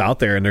fraud's out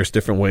there, and there's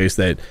different ways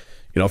that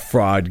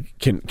fraud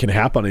can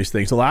happen on these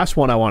things. The last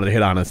one I wanted to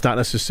hit on, it's not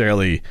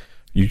necessarily,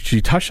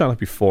 you touched on it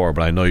before,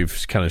 but I know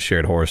you've kind of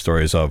shared horror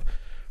stories of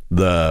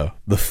the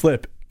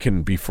flip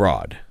can be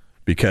fraud,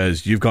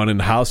 because you've gone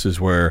into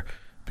houses where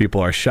people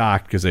are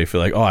shocked because they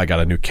feel like, oh, I got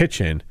a new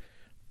kitchen,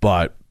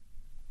 but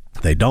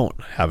they don't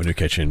have a new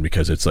kitchen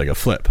because it's like a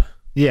flip.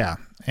 Yeah,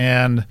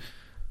 and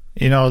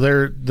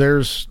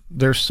there's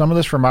some of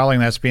this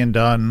remodeling that's being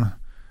done.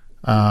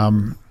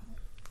 I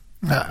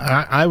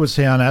would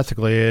say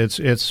unethically.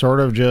 It's sort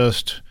of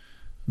just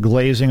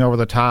glazing over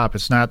the top.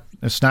 It's not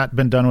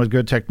been done with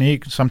good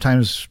technique.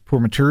 Sometimes poor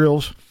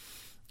materials.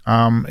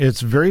 It's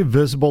very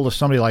visible to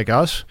somebody like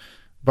us,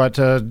 but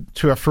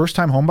to a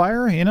first-time home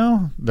buyer,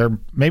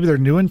 maybe they're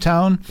new in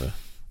town.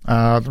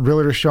 Yeah. The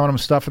realtor's showing them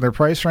stuff in their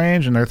price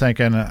range, and they're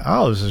thinking,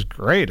 "Oh, this is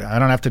great. I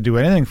don't have to do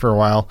anything for a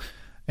while."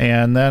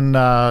 And then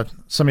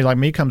somebody like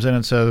me comes in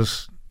and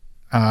says,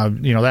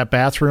 "That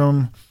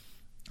bathroom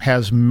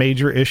has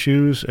major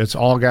issues. It's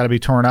all got to be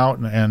torn out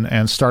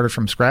and started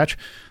from scratch."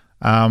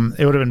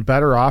 It would have been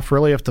better off,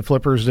 really, if the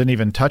flippers didn't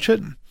even touch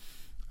it.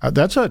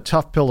 That's a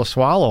tough pill to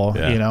swallow,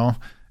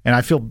 and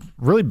I feel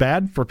really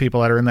bad for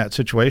people that are in that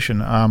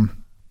situation.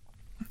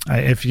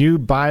 If you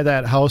buy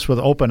that house with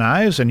open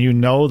eyes and you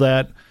know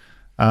that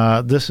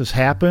this has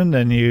happened,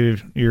 and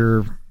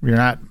you're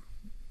not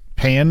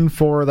paying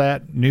for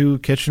that new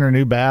kitchen or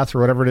new bath or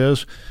whatever it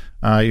is,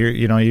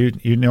 you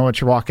know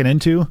what you're walking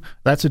into,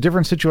 that's a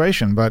different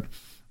situation. But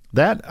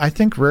that, I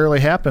think,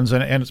 rarely happens,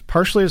 and it's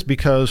partially is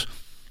because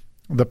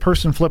the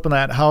person flipping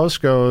that house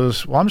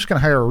goes, well, I'm just going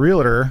to hire a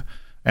realtor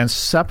and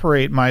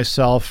separate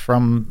myself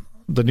from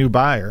the new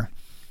buyer.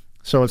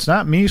 So it's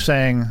not me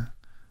saying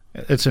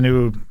it's a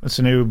new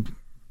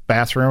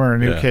bathroom or a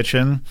new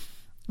kitchen.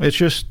 It's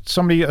just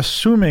somebody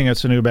assuming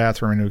it's a new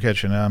bathroom or a new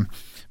kitchen.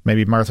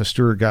 Maybe Martha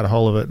Stewart got a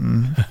hold of it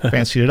and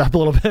fancied it up a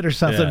little bit or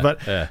something.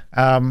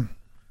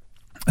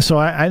 So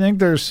I think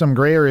there's some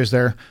gray areas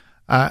there.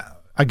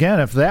 Again,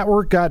 if that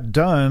work got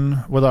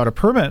done without a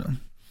permit,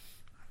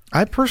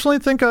 I personally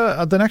think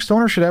the next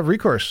owner should have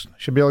recourse.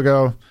 Should be able to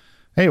go,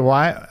 hey,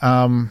 why?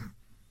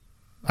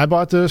 I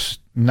bought this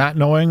not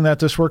knowing that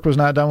this work was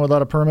not done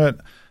without a permit.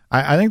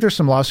 I think there's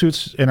some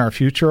lawsuits in our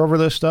future over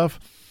this stuff,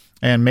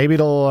 and maybe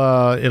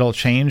it'll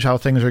change how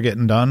things are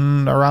getting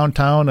done around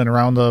town and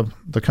around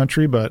the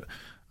country, but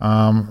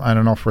I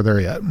don't know if we're there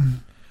yet.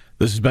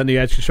 This has been the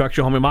Edge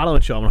Construction Home and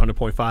Modeling Show on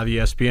 100.5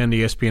 ESPN,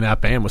 the ESPN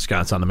app, and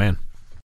Wisconsin On Demand.